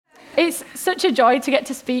It's such a joy to get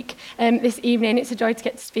to speak this evening. It's a joy to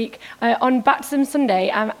get to speak on Baptism Sunday.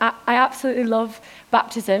 I absolutely love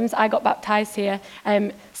baptisms. I got baptized here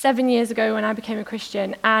 7 years ago when I became a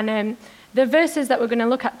Christian. And the verses that we're going to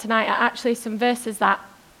look at tonight are actually some verses that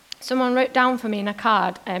someone wrote down for me in a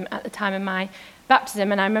card at the time of my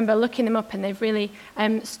baptism, and I remember looking them up, and they've really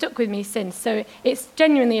stuck with me since. So it's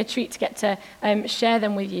genuinely a treat to get to share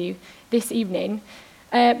them with you this evening.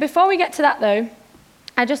 Before we get to that, though,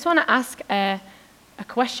 I just want to ask a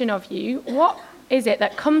question of you. What is it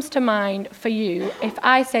that comes to mind for you if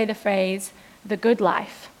I say the phrase, the good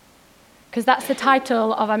life? Because that's the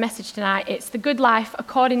title of our message tonight. It's the good life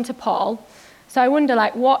according to Paul. So I wonder,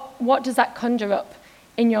 what does that conjure up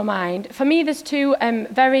in your mind? For me, there's two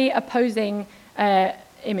very opposing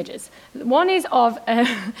images. One is of a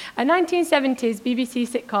 1970s BBC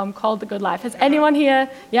sitcom called The Good Life. Has anyone here?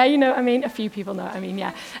 Yeah, you know what I mean? A few people know what I mean,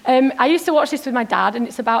 yeah. I used to watch this with my dad, and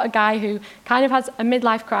it's about a guy who kind of has a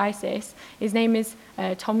midlife crisis. His name is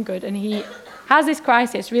Tom Good, and he has this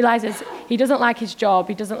crisis, realizes he doesn't like his job,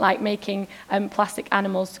 he doesn't like making plastic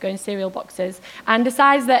animals to go in cereal boxes, and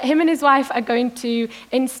decides that him and his wife are going to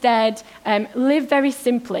instead live very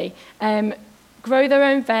simply, grow their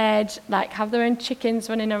own veg, have their own chickens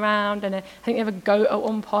running around, and I think they have a goat at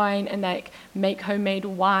one point, and make homemade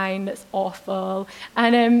wine that's awful.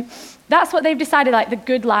 And that's what they've decided the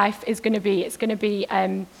good life is going to be. It's going to be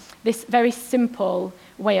this very simple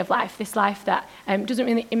way of life, this life that doesn't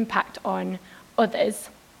really impact on others.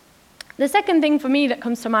 The second thing for me that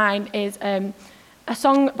comes to mind is a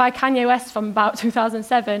song by Kanye West from about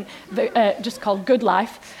 2007, just called Good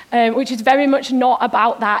Life, which is very much not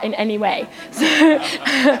about that in any way. So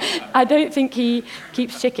I don't think he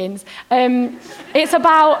keeps chickens. It's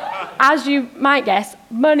about, as you might guess,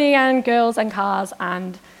 money and girls and cars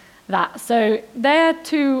and that. So they're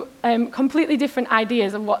two completely different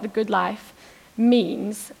ideas of what the good life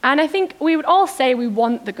means. And I think we would all say we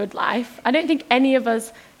want the good life. I don't think any of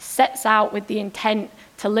us sets out with the intent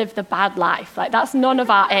to live the bad life. That's none of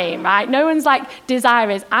our aim, right? No one's desire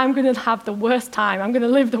is, I'm going to have the worst time. I'm going to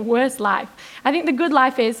live the worst life. I think the good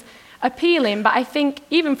life is appealing, but I think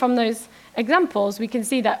even from those examples, we can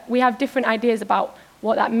see that we have different ideas about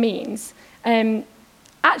what that means.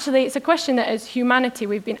 Actually, it's a question that as humanity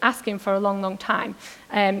we've been asking for a long, long time.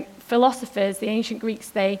 Philosophers, the ancient Greeks,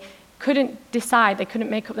 they couldn't decide, they couldn't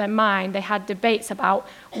make up their mind. They had debates about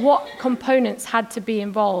what components had to be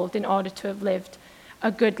involved in order to have lived a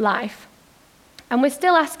good life. And we're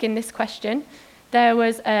still asking this question. There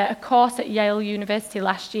was a course at Yale University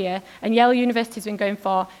last year, and Yale University's been going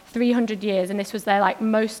for 300 years, and this was their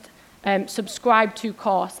most subscribed to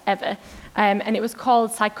course ever. And it was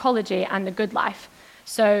called Psychology and the Good Life.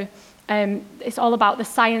 So it's all about the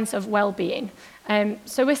science of well-being.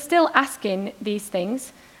 So we're still asking these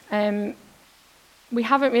things. We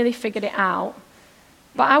haven't really figured it out.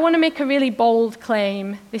 But I want to make a really bold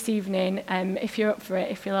claim this evening, if you're up for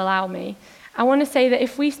it, if you'll allow me. I want to say that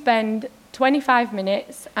if we spend 25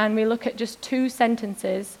 minutes and we look at just 2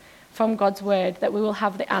 sentences from God's word, that we will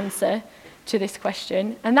have the answer to this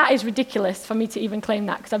question. And that is ridiculous for me to even claim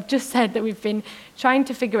that, because I've just said that we've been trying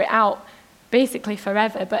to figure it out basically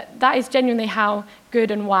forever. But that is genuinely how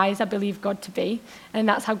good and wise I believe God to be. And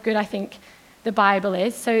that's how good I think the Bible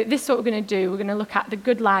is. So this is what we're going to do. We're going to look at the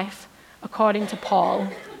good life according to Paul.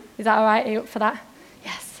 Is that all right? Are you up for that?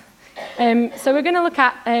 Yes. So we're going to look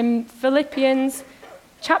at Philippians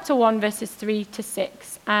chapter 1, verses 3 to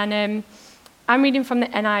 6. And I'm reading from the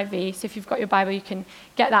NIV, so if you've got your Bible, you can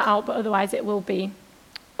get that out, but otherwise it will be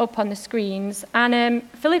up on the screens. And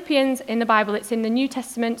Philippians in the Bible, it's in the New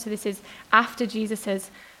Testament, so this is after Jesus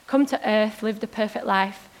has come to earth, lived a perfect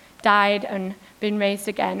life, died and been raised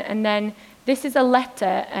again. And then this is a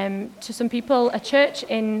letter to some people, a church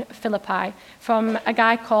in Philippi, from a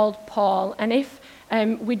guy called Paul. And if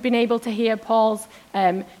we'd been able to hear Paul's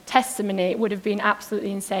testimony, it would have been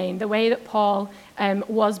absolutely insane. The way that Paul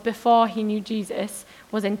was before he knew Jesus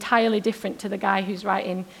was entirely different to the guy who's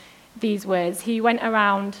writing these words. He went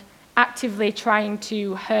around actively trying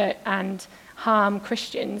to hurt and harm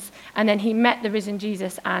Christians, and then he met the risen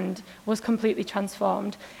Jesus and was completely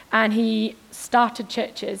transformed. And he started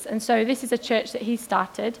churches. And so this is a church that he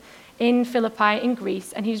started in Philippi in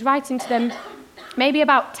Greece, and he's writing to them maybe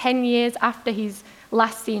about 10 years after he's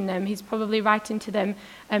last seen them. He's probably writing to them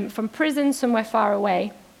from prison somewhere far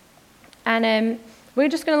away. And we're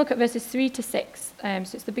just going to look at verses 3 to 6. So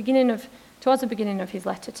it's towards the beginning of his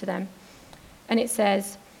letter to them. And it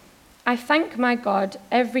says, I thank my God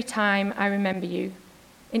every time I remember you.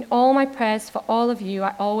 In all my prayers for all of you,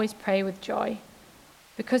 I always pray with joy,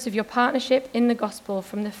 because of your partnership in the gospel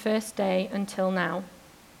from the first day until now.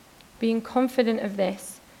 being confident of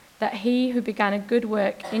this, that he who began a good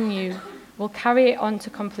work in you will carry it on to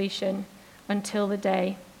completion until the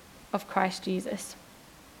day of Christ Jesus.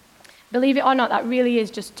 Believe it or not, that really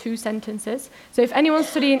is just 2 sentences. So if anyone's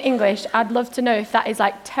studying English, I'd love to know if that is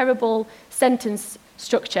like terrible sentence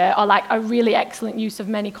structure or like a really excellent use of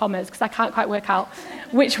many commas, because I can't quite work out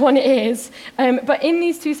which one it is. But in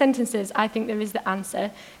these 2 sentences, I think there is the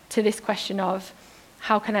answer to this question of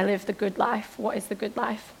how can I live the good life? What is the good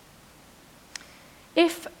life?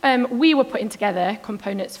 If we were putting together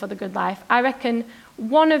components for the good life, I reckon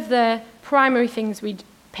one of the primary things we'd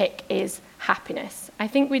pick is happiness. I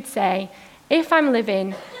think we'd say, if I'm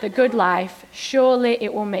living the good life, surely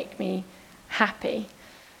it will make me happy.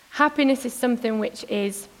 Happiness is something which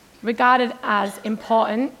is regarded as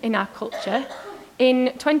important in our culture.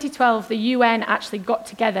 In 2012, the UN actually got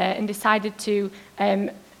together and decided to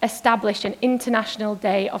establish an International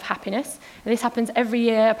Day of Happiness. And this happens every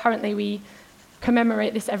year. Apparently, we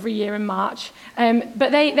commemorate this every year in March.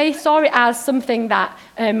 But they saw it as something that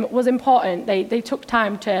was important. They took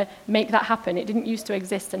time to make that happen. It didn't used to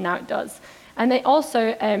exist, and now it does. And they also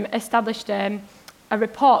established a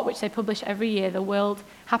report which they publish every year, the World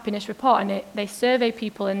Happiness Report, and they survey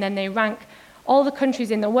people, and then they rank all the countries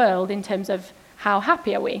in the world in terms of how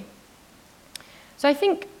happy are we. So I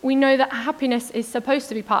think we know that happiness is supposed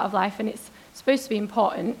to be part of life, and it's supposed to be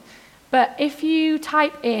important. But if you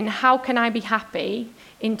type in, how can I be happy,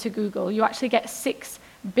 into Google, you actually get 6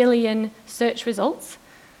 billion search results.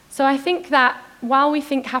 So I think that while we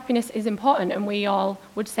think happiness is important and we all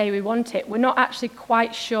would say we want it, we're not actually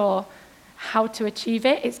quite sure how to achieve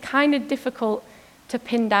it. It's kind of difficult to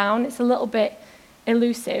pin down. It's a little bit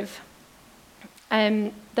elusive.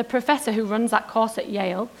 The professor who runs that course at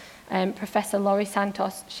Yale, Professor Laurie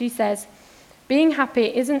Santos, she says, being happy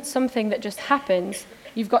isn't something that just happens.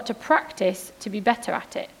 You've got to practice to be better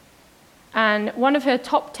at it. And one of her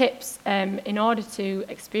top tips in order to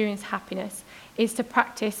experience happiness is to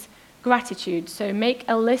practice gratitude. So make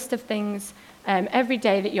a list of things every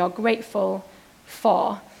day that you're grateful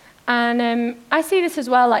for. And I see this as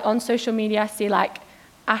well, like on social media, I see like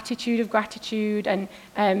attitude of gratitude, and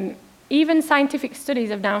even scientific studies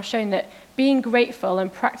have now shown that being grateful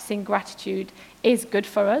and practicing gratitude is good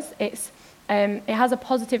for us. It has a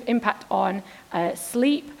positive impact on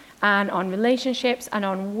sleep and on relationships and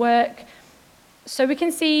on work. So we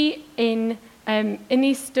can see in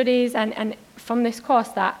these studies and from this course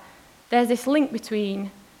that there's this link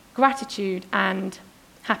between gratitude and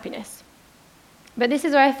happiness. But this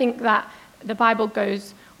is where I think that the Bible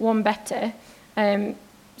goes one better.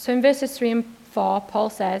 So in verses 3 and 4, Paul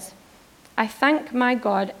says, I thank my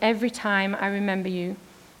God every time I remember you.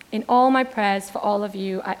 In all my prayers for all of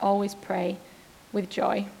you, I always pray with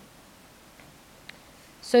joy.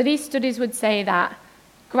 So these studies would say that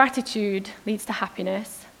gratitude leads to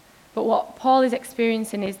happiness, but what Paul is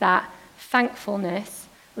experiencing is that thankfulness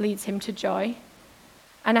leads him to joy.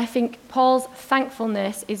 And I think Paul's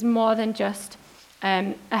thankfulness is more than just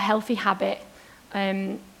a healthy habit,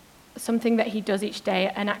 something that he does each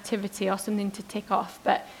day, an activity or something to tick off,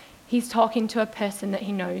 but he's talking to a person that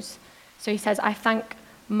he knows. So he says, I thank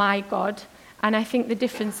my God. And I think the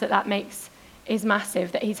difference that makes is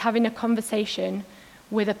massive, that he's having a conversation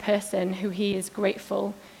with a person who he is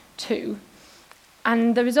grateful to.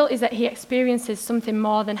 And the result is that he experiences something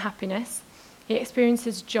more than happiness. He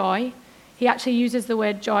experiences joy. He actually uses the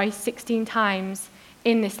word joy 16 times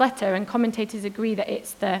in this letter, and commentators agree that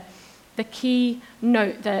it's the key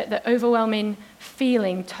note, the overwhelming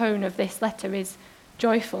feeling tone of this letter is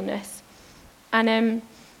joyfulness. And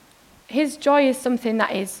his joy is something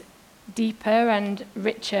that is deeper and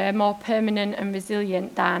richer, more permanent and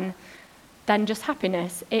resilient than just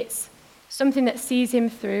happiness. It's something that sees him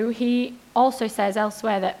through. He also says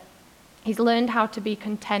elsewhere that he's learned how to be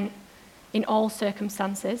content in all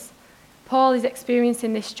circumstances. Paul is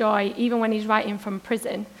experiencing this joy even when he's writing from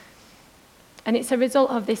prison. And it's a result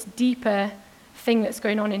of this deeper thing that's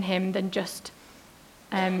going on in him than just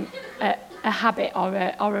a habit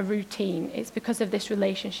or a routine. It's because of this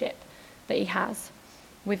relationship that he has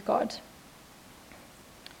with God.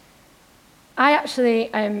 I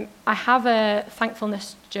actually, I have a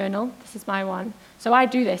thankfulness journal. This is my one. So I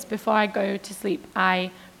do this before I go to sleep.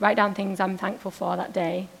 I write down things I'm thankful for that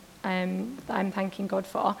day, that I'm thanking God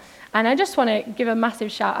for. And I just want to give a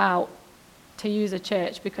massive shout out to you as a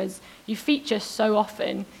church, because you feature so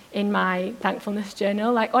often in my thankfulness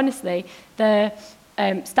journal. Like, honestly, the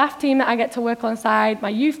staff team that I get to work alongside, my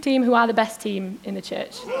youth team, who are the best team in the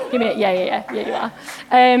church. Give me a, yeah, you are.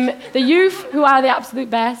 The youth, who are the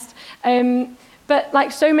absolute best. But But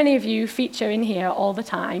like so many of you feature in here all the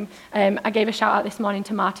time, I gave a shout out this morning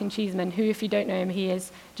to Martin Cheeseman, who, if you don't know him, he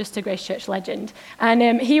is just a Grace Church legend.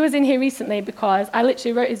 And he was in here recently because I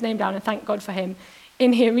literally wrote his name down, and thank God for him,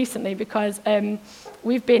 in here recently because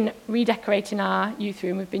we've been redecorating our youth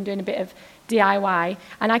room. We've been doing a bit of DIY,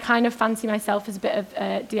 and I kind of fancy myself as a bit of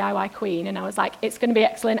a DIY queen, and I was like, it's going to be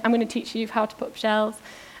excellent. I'm going to teach you how to put up shelves.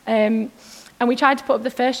 And we tried to put up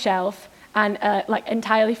the first shelf, and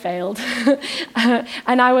entirely failed.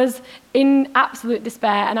 And I was in absolute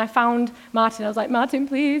despair, and I found Martin. I was like, Martin,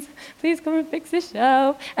 please come and fix this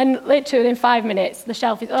shelf. And literally in 5 minutes, the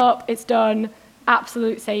shelf is up, it's done.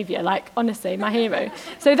 Absolute saviour, like honestly, my hero.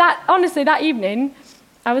 So that evening,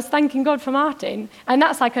 I was thanking God for Martin, and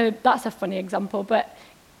that's a funny example. But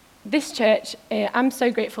this church, I'm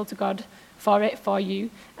so grateful to God for it, for you.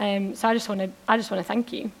 So I just want to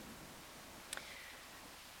thank you.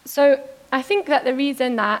 So I think that the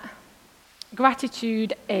reason that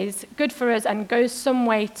gratitude is good for us and goes some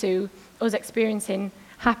way to us experiencing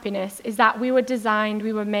happiness is that we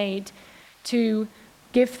were made to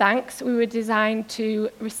give thanks. We were designed to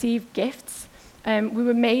receive gifts. We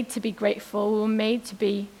were made to be grateful. We were made to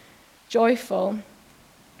be joyful.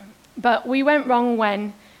 But we went wrong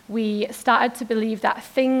when we started to believe that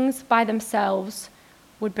things by themselves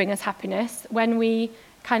would bring us happiness. When we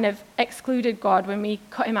kind of excluded God, when we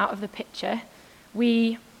cut him out of the picture,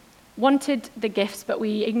 we wanted the gifts, but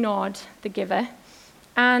we ignored the giver.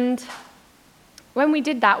 And when we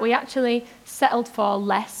did that, we actually settled for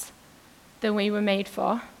less than we were made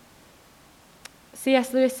for.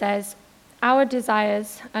 C.S. Lewis says, "Our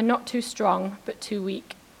desires are not too strong, but too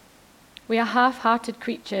weak. We are half-hearted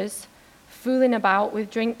creatures, fooling about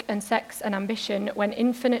with drink and sex and ambition when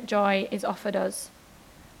infinite joy is offered us.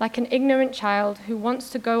 Like an ignorant child who wants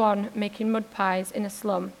to go on making mud pies in a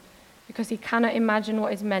slum because he cannot imagine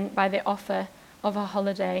what is meant by the offer of a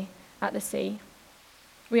holiday at the sea.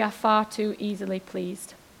 We are far too easily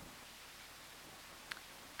pleased."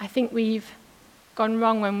 I think we've gone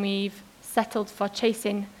wrong when we've settled for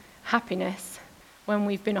chasing happiness when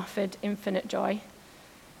we've been offered infinite joy.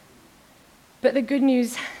 But the good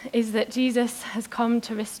news is that Jesus has come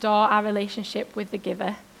to restore our relationship with the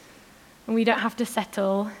giver. And we don't have to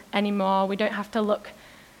settle anymore. We don't have to look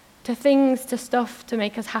to things, to stuff to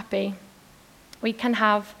make us happy. We can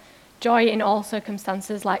have joy in all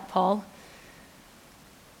circumstances, like Paul.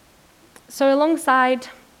 So alongside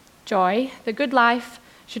joy, the good life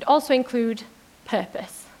should also include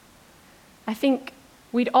purpose. I think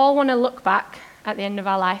we'd all want to look back at the end of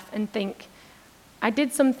our life and think, I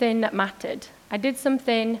did something that mattered. I did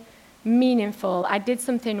something meaningful. I did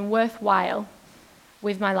something worthwhile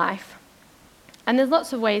with my life. And there's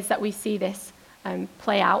lots of ways that we see this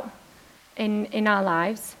play out in our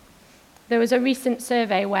lives. There was a recent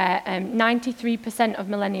survey where 93% of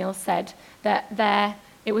millennials said that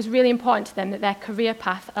it was really important to them that their career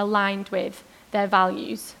path aligned with their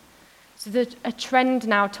values. So there's a trend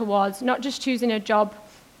now towards not just choosing a job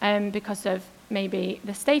because of maybe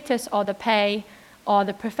the status or the pay or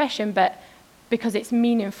the profession, but because it's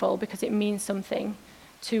meaningful, because it means something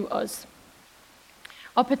to us.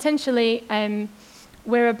 Or potentially,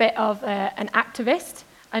 we're a bit of an activist,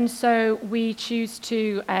 and so we choose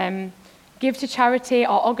to give to charity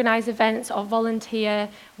or organize events or volunteer.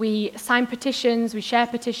 We sign petitions, we share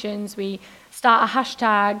petitions, we start a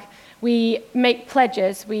hashtag, we make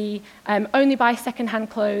pledges, we only buy second-hand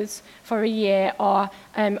clothes for a year, or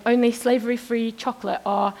only slavery-free chocolate,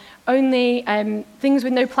 or only things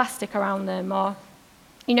with no plastic around them, or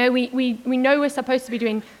we know we're supposed to be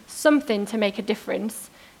doing something to make a difference,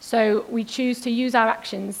 so we choose to use our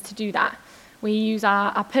actions to do that. We use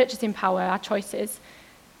our purchasing power, our choices,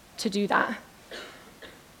 to do that.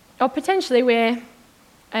 Or potentially we're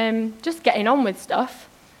just getting on with stuff,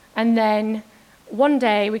 and then one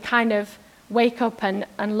day we kind of wake up and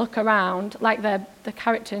look around, like the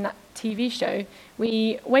character in that TV show.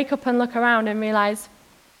 We wake up and look around and realize,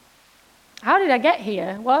 how did I get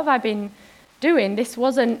here? What have I been doing? This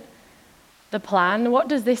wasn't the plan. What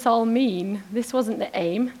does this all mean? This wasn't the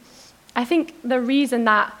aim. I think the reason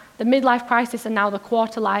that the midlife crisis and now the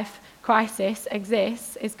quarter life crisis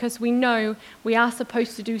exists is because we know we are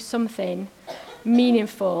supposed to do something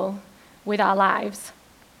meaningful with our lives.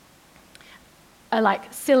 A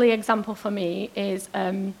silly example for me is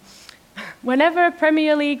whenever a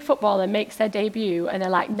Premier League footballer makes their debut and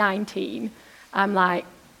they're 19, I'm like,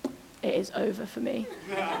 it is over for me.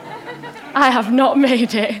 I have not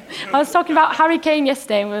made it. I was talking about Harry Kane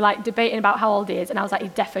yesterday, and we were debating about how old he is, and I was like,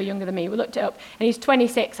 he's defo younger than me. We looked it up, and he's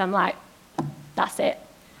 26. I'm like, that's it.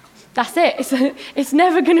 that's it. It's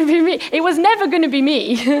never going to be me. It was never going to be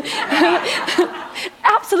me.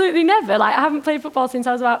 Absolutely never. Like, I haven't played football since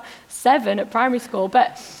I was about 7 at primary school,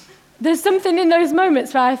 but there's something in those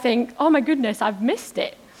moments where I think, oh my goodness, I've missed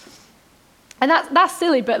it. And that's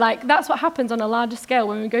silly, but like that's what happens on a larger scale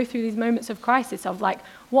when we go through these moments of crisis of like,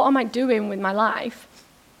 what am I doing with my life?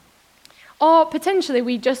 Or potentially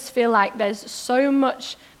we just feel like there's so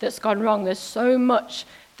much that's gone wrong, there's so much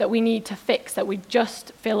that we need to fix that we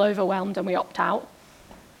just feel overwhelmed and we opt out.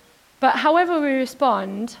 But however we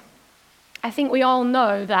respond, I think we all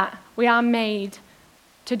know that we are made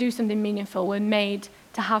to do something meaningful, we're made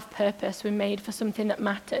to have purpose, we're made for something that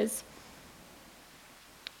matters.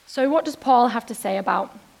 So what does Paul have to say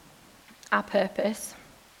about our purpose?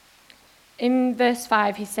 In verse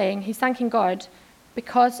 5, he's thanking God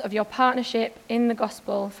because of your partnership in the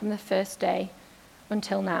gospel from the first day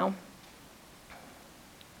until now.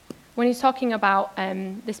 When he's talking about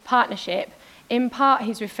this partnership, in part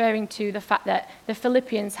he's referring to the fact that the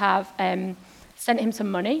Philippians have sent him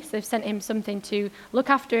some money, so they've sent him something to look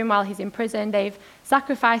after him while he's in prison. They've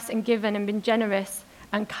sacrificed and given and been generous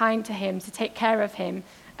and kind to him, to take care of him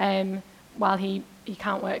while he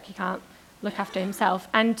can't work, he can't look after himself.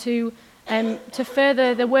 And to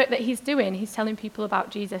further the work that he's doing, he's telling people about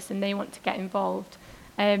Jesus and they want to get involved.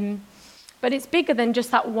 But it's bigger than just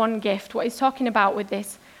that one gift. What he's talking about with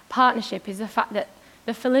this partnership is the fact that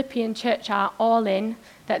the Philippian church are all in,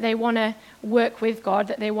 that they want to work with God,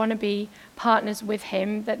 that they want to be partners with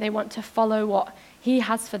him, that they want to follow what he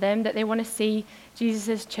has for them, that they want to see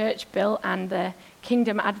Jesus' church built and the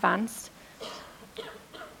kingdom advanced.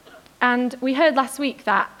 And we heard last week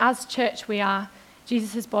that as church we are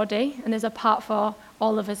Jesus' body, and there's a part for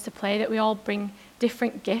all of us to play, that we all bring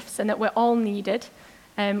different gifts and that we're all needed.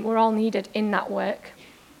 We're all needed in that work.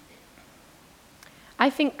 I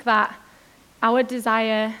think that our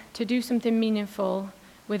desire to do something meaningful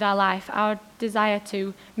with our life, our desire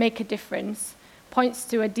to make a difference, points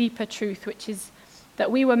to a deeper truth, which is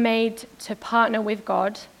that we were made to partner with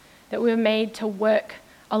God, that we were made to work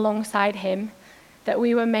alongside him, that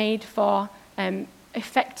we were made for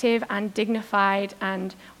effective and dignified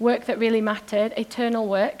and work that really mattered, eternal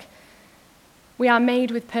work. We are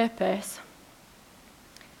made with purpose.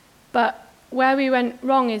 But where we went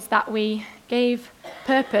wrong is that we gave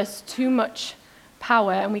purpose too much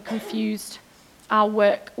power and we confused our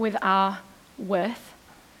work with our worth.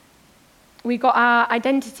 We got our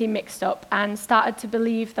identity mixed up and started to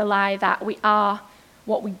believe the lie that we are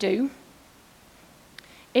what we do.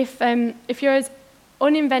 If you're as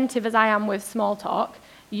uninventive as I am with small talk,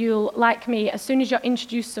 you'll, like me, as soon as you're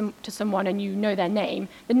introduced to someone and you know their name,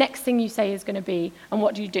 the next thing you say is going to be, and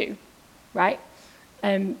what do you do, right?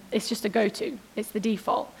 It's just a go-to. It's the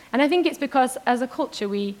default. And I think it's because as a culture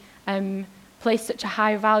we place such a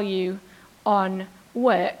high value on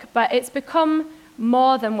work, but it's become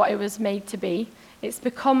more than what it was made to be. It's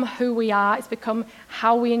become who we are. It's become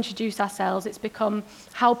how we introduce ourselves. It's become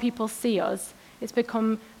how people see us. It's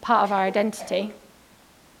become part of our identity.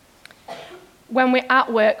 When we're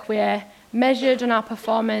at work, we're measured on our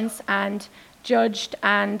performance and judged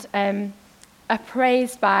and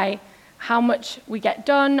appraised by how much we get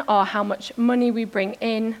done or how much money we bring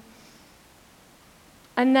in.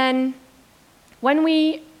 And then when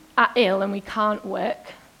we are ill and we can't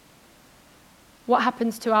work, what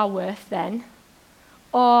happens to our worth then?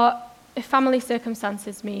 Or if family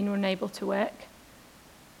circumstances mean we're unable to work,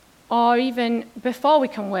 or even before we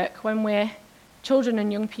can work, when we're children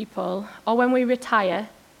and young people, or when we retire,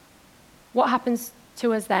 what happens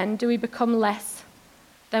to us then? Do we become less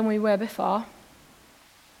than we were before?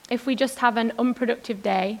 If we just have an unproductive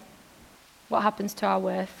day, what happens to our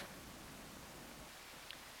worth?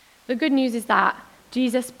 The good news is that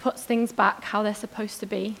Jesus puts things back how they're supposed to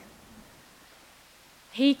be.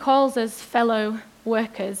 He calls us fellow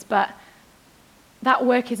workers, but that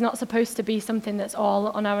work is not supposed to be something that's all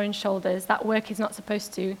on our own shoulders. That work is not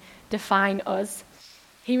supposed to define us.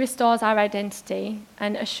 He restores our identity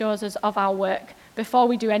and assures us of our work before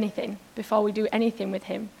we do anything with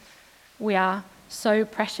him. We are so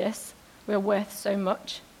precious. We're worth so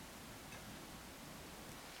much.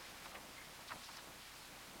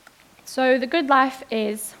 So the good life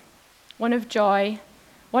is one of joy,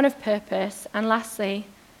 one of purpose, and lastly,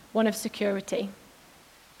 one of security.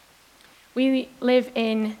 We live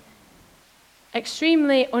in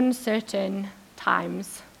extremely uncertain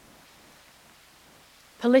times.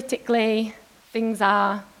 Politically, things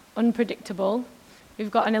are unpredictable.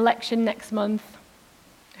 We've got an election next month.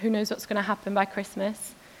 Who knows what's going to happen by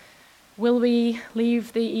Christmas? Will we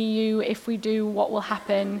leave the EU? If we do, what will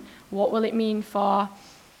happen? What will it mean for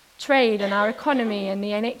trade and our economy and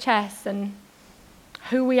the NHS and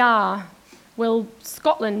who we are. Will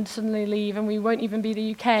Scotland suddenly leave and we won't even be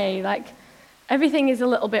the UK? Like, everything is a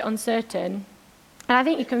little bit uncertain. And I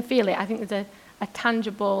think you can feel it. I think there's a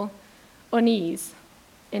tangible unease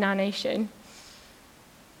in our nation.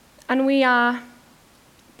 And we are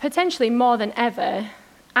potentially more than ever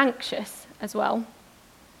anxious as well.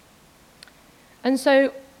 And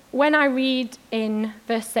so when I read in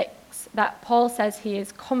verse 6 that Paul says he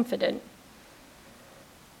is confident,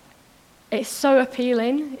 it's so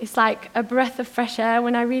appealing. It's like a breath of fresh air.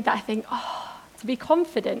 When I read that, I think, to be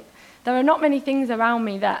confident. There are not many things around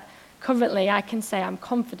me that currently I can say I'm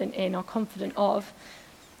confident in or confident of.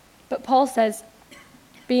 But Paul says,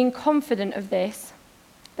 being confident of this,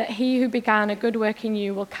 that he who began a good work in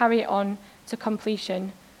you will carry it on to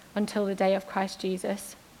completion until the day of Christ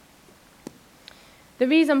Jesus. The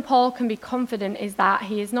reason Paul can be confident is that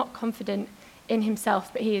he is not confident in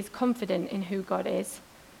himself, but he is confident in who God is.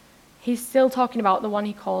 He's still talking about the one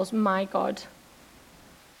he calls my God.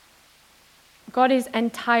 God is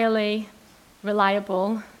entirely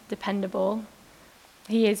reliable, dependable.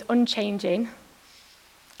 He is unchanging.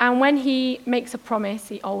 And when he makes a promise,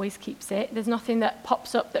 he always keeps it. There's nothing that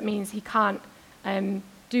pops up that means he can't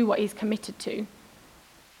do what he's committed to.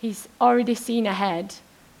 He's already seen ahead,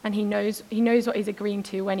 and he knows what he's agreeing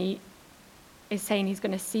to when he is saying he's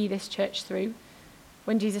going to see this church through,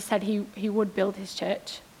 when Jesus said he would build his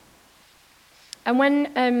church. And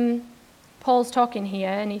when Paul's talking here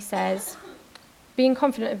and he says, being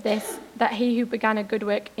confident of this, that he who began a good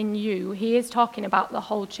work in you, he is talking about the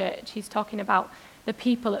whole church. He's talking about the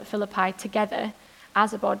people at Philippi together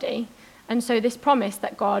as a body. And so this promise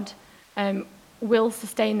that God will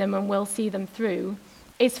sustain them and will see them through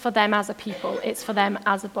is for them as a people. It's for them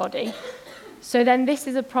as a body. So then this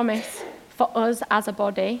is a promise for us as a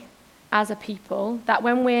body, as a people, that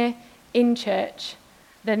when we're in church,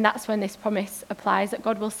 then that's when this promise applies, that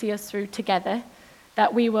God will see us through together,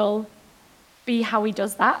 that we will be how he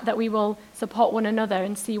does that we will support one another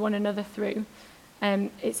and see one another through.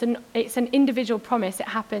 It's an individual promise. It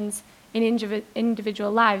happens in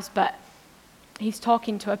individual lives, but he's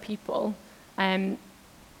talking to a people.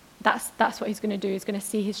 That's what he's going to do. He's going to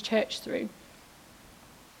see his church through.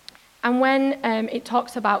 And when it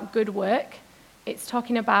talks about good work, it's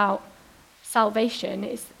talking about salvation.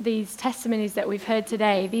 It's these testimonies that we've heard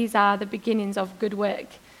today. These are the beginnings of good work.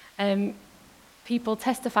 People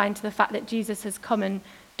testifying to the fact that Jesus has come and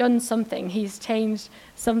done something. He's changed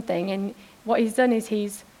something. And what he's done is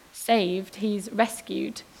he's saved, he's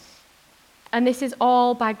rescued. And this is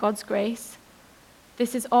all by God's grace.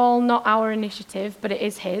 This is all not our initiative, but it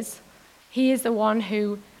is his. He is the one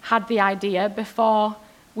who had the idea before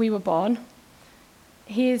we were born.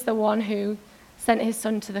 He is the one who sent his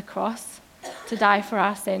son to the cross to die for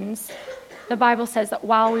our sins. The Bible says that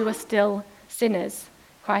while we were still sinners,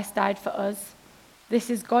 Christ died for us. This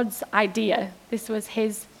is God's idea. This was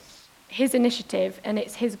his initiative, and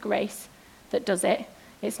it's his grace that does it.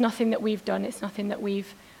 It's nothing that we've done. It's nothing that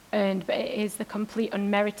we've earned, but it is the complete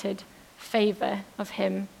unmerited favor of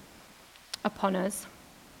him upon us.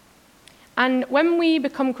 And when we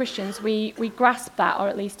become Christians, we grasp that, or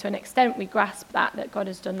at least to an extent we grasp that God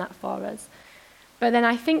has done that for us. But then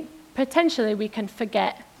I think potentially we can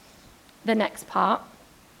forget the next part.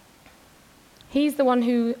 He's the one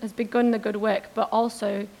who has begun the good work, but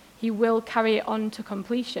also he will carry it on to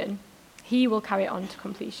completion. He will carry it on to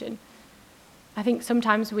completion. I think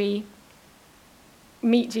sometimes we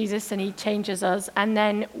meet Jesus and he changes us, and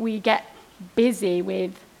then we get busy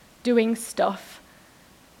with doing stuff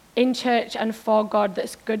in church and for God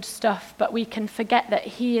that's good stuff, but we can forget that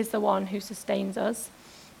he is the one who sustains us.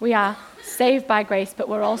 We are saved by grace, but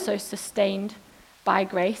we're also sustained by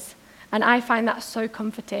grace. And I find that so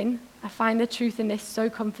comforting. I find the truth in this so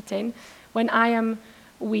comforting. When I am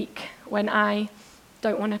weak, when I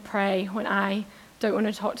don't want to pray, when I don't want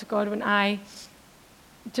to talk to God, when I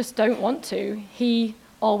just don't want to, he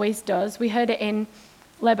always does. We heard it in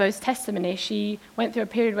Lebo's testimony. She went through a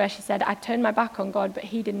period where she said, I turned my back on God, but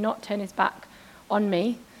he did not turn his back on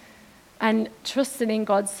me. And trusting in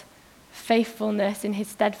God's faithfulness, in his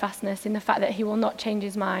steadfastness, in the fact that he will not change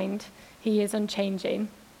his mind, he is unchanging,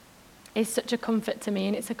 is such a comfort to me,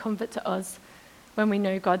 and it's a comfort to us when we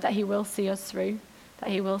know God, that he will see us through, that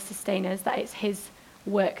he will sustain us, that it's his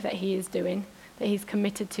work that he is doing, that he's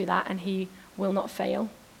committed to that, and he will not fail.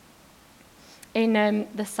 In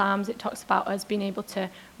the Psalms, it talks about us being able to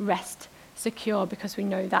rest secure because we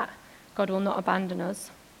know that God will not abandon us.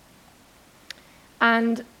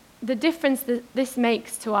 And the difference that this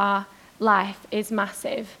makes to our life is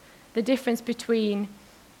massive. The difference between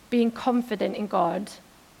being confident in God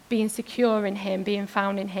being secure in him, being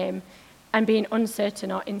found in him, and being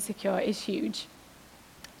uncertain or insecure is huge.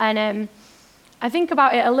 And I think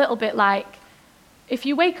about it a little bit like if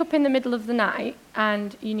you wake up in the middle of the night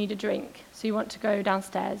and you need a drink, so you want to go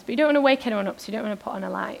downstairs, but you don't want to wake anyone up, so you don't want to put on a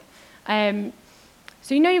light.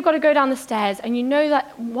 So you know you've got to go down the stairs, and you know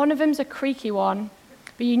that one of them's a creaky one,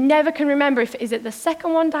 but you never can remember is it the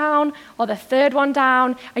second one down or the third one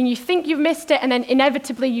down, and you think you've missed it, and then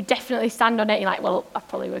inevitably you definitely stand on it, and you're like, well, I've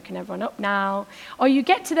probably woken everyone up now. Or you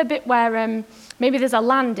get to the bit where maybe there's a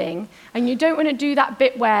landing, and you don't want to do that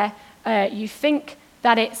bit where you think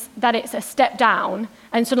that it's a step down,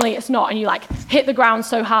 and suddenly it's not, and you like hit the ground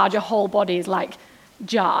so hard your whole body is like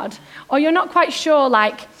jarred. Or you're not quite sure,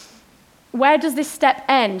 like, where does this step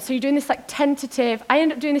end? So you're doing this like tentative, I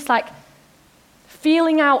end up doing this like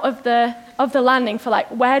feeling out of the landing for like,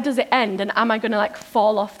 where does it end, and am I going to like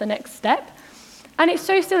fall off the next step? And it's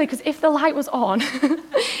so silly, because if the light was on,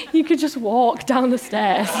 you could just walk down the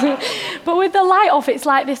stairs. But with the light off, it's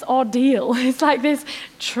like this ordeal. It's like this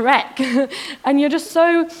trek. And you're just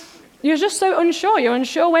so unsure. You're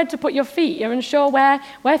unsure where to put your feet. You're unsure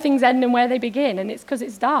where things end and where they begin. And it's because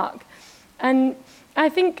it's dark. And I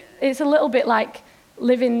think it's a little bit like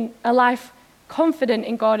living a life confident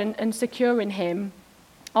in God and secure in him,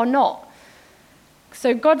 or not.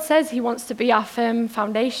 So God says he wants to be our firm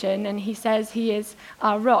foundation, and he says he is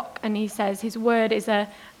our rock, and he says his word is a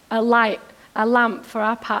light, a lamp for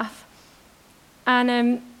our path.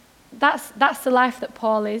 And that's the life that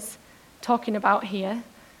Paul is talking about here.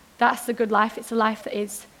 That's the good life. It's a life that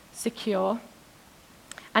is secure.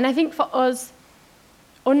 And I think for us,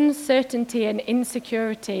 uncertainty and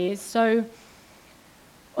insecurity is so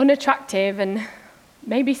unattractive and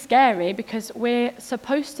maybe scary, because we're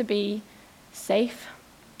supposed to be safe.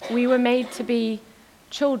 We were made to be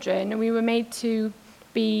children, and we were made to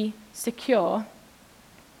be secure.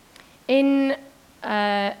 In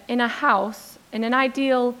a house, in an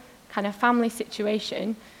ideal kind of family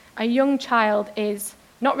situation, a young child is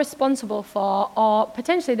not responsible for, or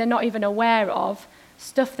potentially they're not even aware of,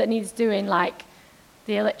 stuff that needs doing, like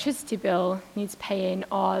the electricity bill needs paying,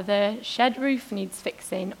 or the shed roof needs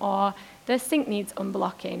fixing, or the sink needs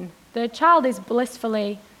unblocking. The child is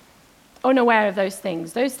blissfully unaware of those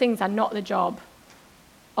things. Those things are not the job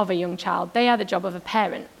of a young child. They are the job of a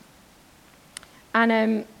parent.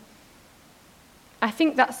 And I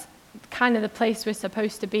think that's kind of the place we're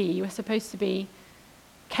supposed to be. We're supposed to be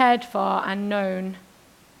cared for and known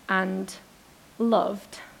and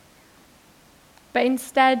loved. But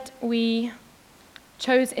instead, we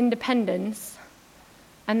chose independence,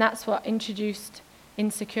 and that's what introduced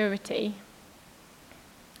insecurity.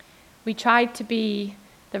 We tried to be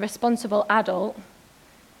the responsible adult,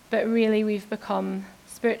 but really we've become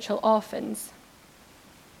spiritual orphans.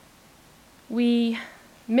 We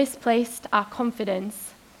misplaced our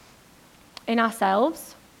confidence in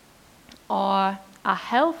ourselves, or our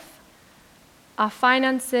health, our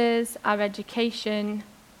finances, our education,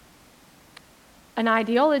 an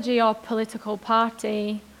ideology or political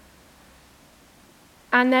party.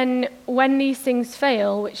 And then when these things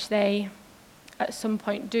fail, which they at some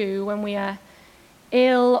point do, when we are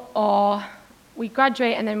ill, or we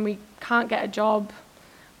graduate and then we can't get a job,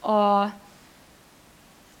 or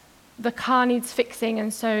the car needs fixing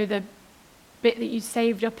and so the bit that you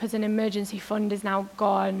saved up as an emergency fund is now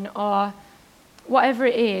gone, or whatever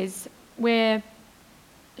it is, we're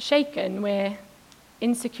shaken, we're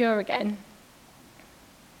insecure again.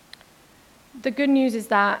 The good news is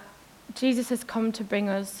that Jesus has come to bring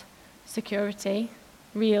us security,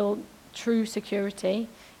 real, true security.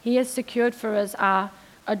 He has secured for us our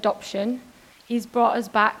adoption. He's brought us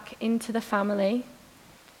back into the family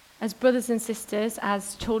as brothers and sisters,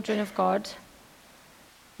 as children of God.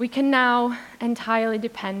 We can now entirely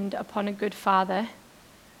depend upon a good Father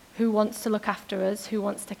who wants to look after us, who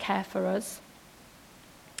wants to care for us.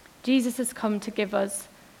 Jesus has come to give us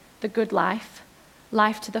the good life,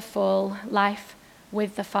 life to the full, life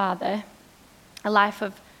with the Father, a life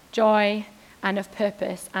of joy and of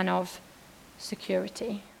purpose and of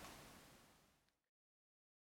security.